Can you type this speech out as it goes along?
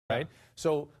right?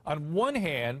 So on one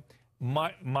hand,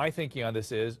 my thinking on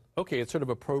this is, okay, it's sort of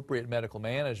appropriate medical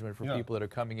management for people that are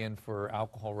coming in for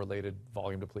alcohol-related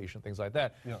volume depletion, things like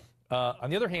that. On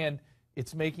the other hand,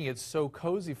 it's making it so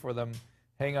cozy for them.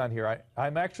 Hang on here.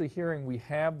 I'm actually hearing we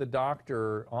have the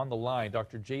doctor on the line,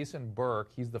 Dr. Jason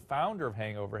Burke. He's the founder of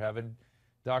Hangoverâ.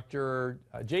 Dr.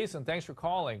 Jason, thanks for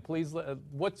calling. Please,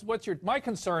 what's your, my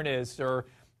concern is, sir,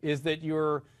 is that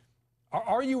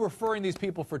are you referring these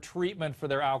people for treatment for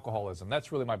their alcoholism?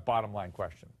 That's really my bottom line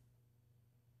question.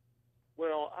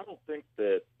 Well, I don't think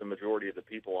that the majority of the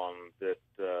people that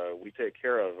we take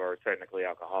care of are technically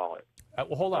alcoholic.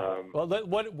 Well, hold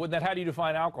on. How do you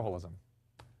define alcoholism?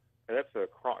 That's a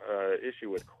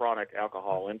issue with chronic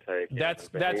alcohol intake. That's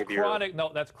chronic. No,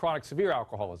 that's chronic severe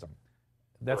alcoholism.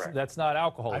 That's not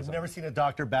alcoholism. I've never seen a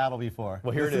doctor battle before.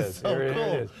 Well, here it is. So here cool.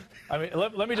 it is. I mean,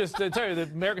 let me just tell you, the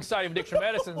American Society of Addiction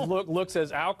Medicine looks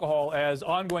at alcohol as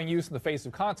ongoing use in the face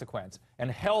of consequence, and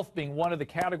health being one of the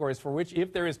categories for which,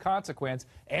 if there is consequence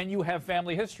and you have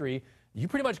family history, you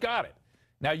pretty much got it.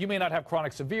 Now, you may not have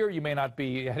chronic severe, you may not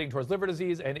be heading towards liver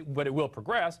disease, but it will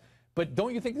progress. But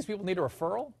don't you think these people need a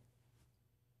referral?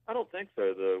 I don't think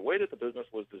so. The way that the business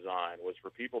was designed was for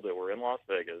people that were in Las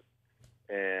Vegas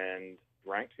and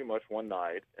drank too much one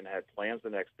night and had plans the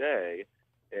next day,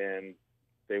 and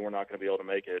they were not going to be able to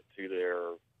make it to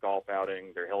their golf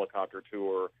outing, their helicopter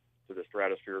tour, to the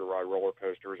stratosphere to ride roller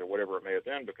coasters or whatever it may have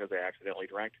been because they accidentally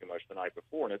drank too much the night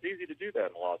before. And it's easy to do that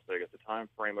in Las Vegas. The time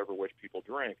frame over which people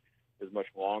drink is much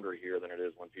longer here than it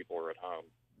is when people are at home.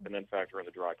 And then factor in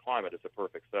the dry climate, it's a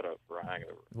perfect setup for a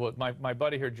hangover. Well, my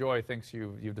buddy here, Joy, thinks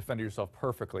you've defended yourself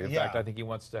perfectly. In fact, I think he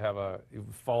wants to have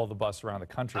follow the bus around the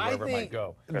country wherever it might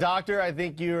go. Doctor, I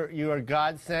think you are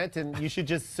God sent, and you should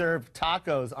just serve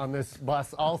tacos on this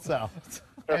bus also.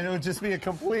 And it would just be a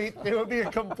complete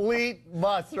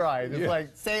bus ride. It's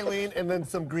like saline and then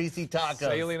some greasy tacos.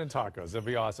 Saline and tacos. That'd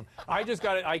be awesome. I just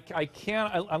got it. I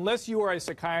can't, unless you are a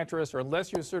psychiatrist or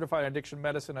unless you're certified in addiction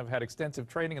medicine, have had extensive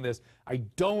training in this, I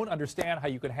don't understand how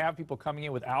you can have people coming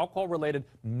in with alcohol-related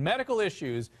medical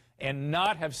issues and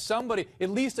not have somebody, at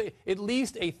least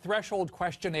a threshold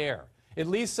questionnaire. At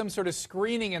least some sort of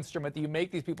screening instrument that you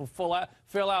make these people fill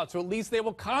out, so at least they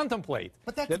will contemplate.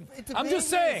 But that's it's I'm Vegas, just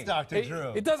saying, Dr.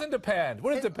 Drew. It doesn't depend.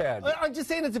 What does it depend? I'm just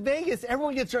saying it's Vegas.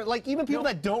 Everyone gets drunk. Like even people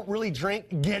that don't really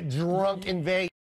drink get drunk in Vegas.